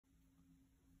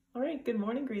All right, good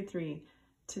morning, grade 3.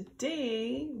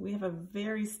 Today, we have a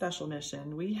very special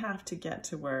mission. We have to get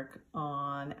to work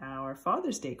on our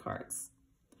Father's Day cards.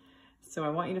 So I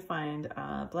want you to find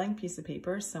a blank piece of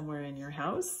paper somewhere in your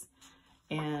house,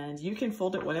 and you can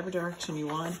fold it whatever direction you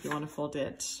want. If you want to fold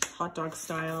it hot dog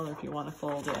style, or if you want to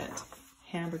fold it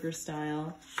hamburger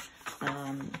style,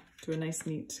 do a nice,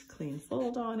 neat, clean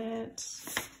fold on it.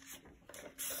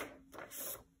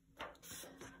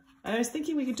 And I was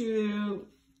thinking we could do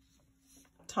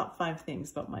top 5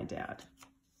 things about my dad.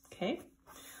 Okay.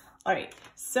 All right.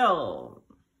 So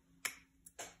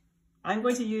I'm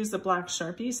going to use a black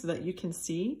Sharpie so that you can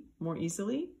see more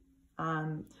easily,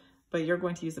 but you're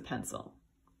going to use a pencil.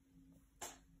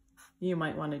 You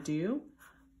might want to do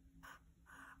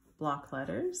block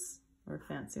letters or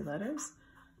fancy letters.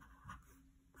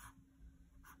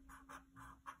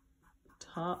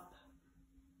 Top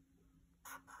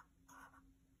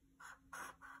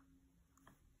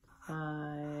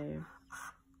 5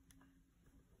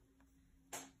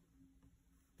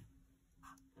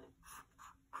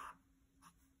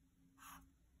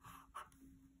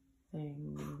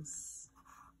 things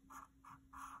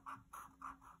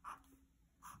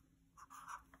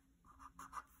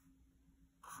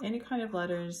any kind of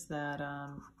letters that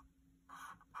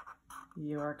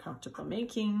you are comfortable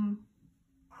making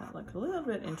that look a little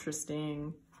bit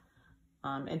interesting.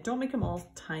 And don't make them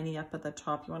all tiny up at the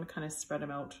top. You want to kind of spread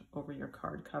them out over your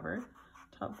card cover.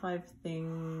 Top 5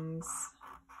 things.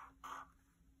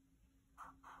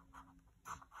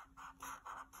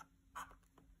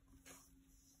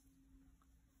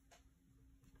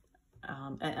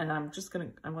 And I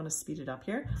want to speed it up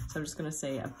here. So I'm just going to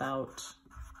say about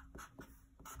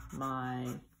my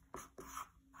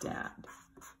dad.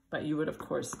 But you would, of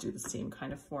course, do the same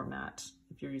kind of format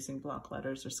if you're using block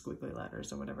letters or squiggly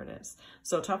letters or whatever it is.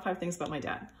 So top 5 things about my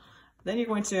dad. Then you're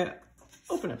going to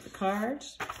open up the card.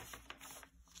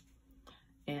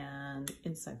 And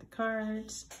inside the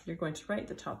card, you're going to write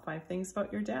the top 5 things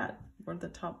about your dad. What are the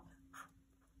top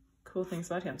cool things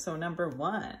about him? So number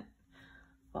 1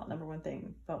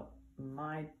 thing about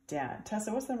my dad.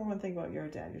 Tessa, what's the number 1 thing about your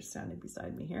dad? You're standing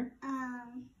beside me here.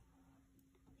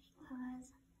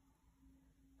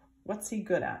 What's he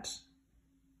good at?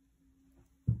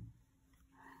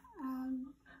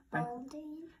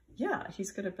 Building. Yeah,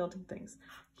 he's good at building things.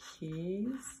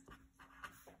 He's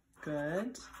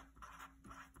good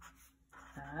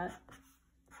at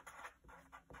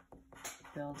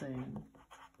building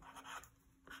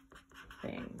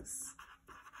things.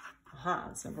 Aha,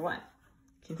 that's number 1. Can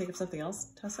you think of something else,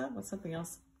 Tessa? What's something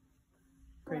else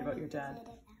great about your dad?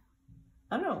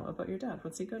 I don't know, about your dad.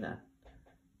 What's he good at?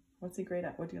 What's he great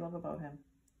at? What do you love about him?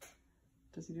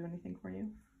 Does he do anything for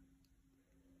you?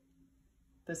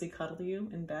 Does he cuddle you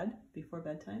in bed before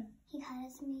bedtime? He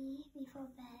cuddles me before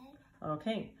bed.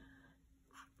 Okay.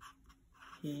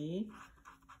 He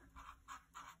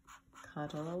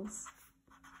cuddles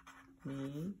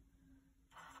me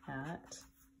at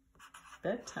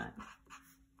bedtime.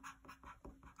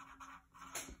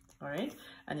 All right.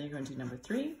 And then you're going to do number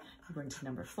 3. You're going to do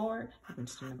number 4. You're going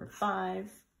to do number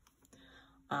 5.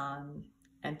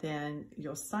 And then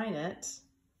you'll sign it,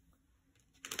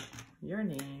 your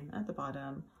name at the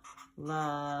bottom,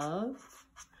 love,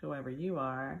 whoever you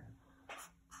are.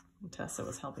 Tessa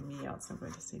was helping me out, so I'm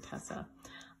going to say Tessa.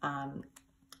 And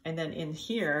then in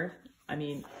here, I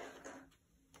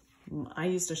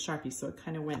used a Sharpie, so it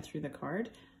kind of went through the card.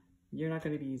 You're not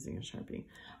going to be using a Sharpie.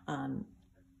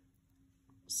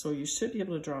 So you should be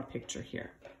able to draw a picture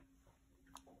here,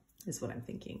 is what I'm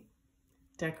thinking.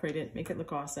 Decorate it, make it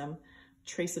look awesome.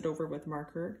 Trace it over with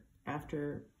marker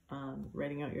after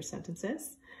writing out your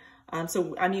sentences.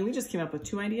 We just came up with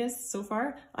 2 ideas so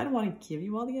far. I don't want to give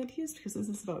you all the ideas because this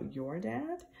is about your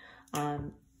dad.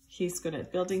 He's good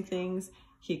at building things.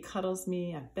 He cuddles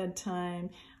me at bedtime.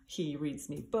 He reads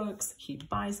me books. He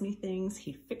buys me things.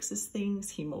 He fixes things.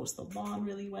 He mows the lawn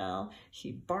really well.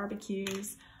 He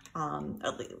barbecues.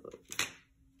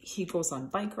 He goes on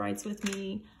bike rides with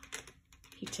me.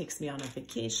 He takes me on a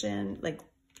vacation, like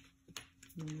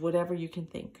whatever you can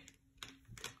think.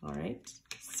 All right,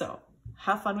 so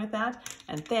have fun with that.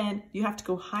 And then you have to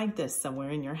go hide this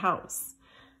somewhere in your house.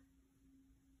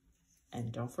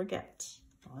 And don't forget,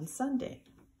 on Sunday,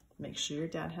 make sure your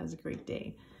dad has a great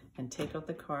day and take out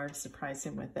the card, surprise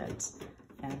him with it,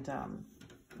 and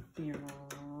be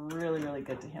really, really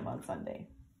good to him on Sunday.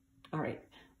 All right,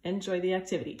 enjoy the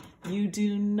activity. You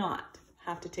do not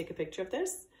have to take a picture of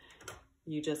this.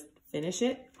 You just finish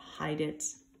it, hide it,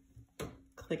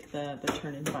 click the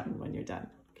turn in button when you're done,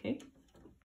 okay?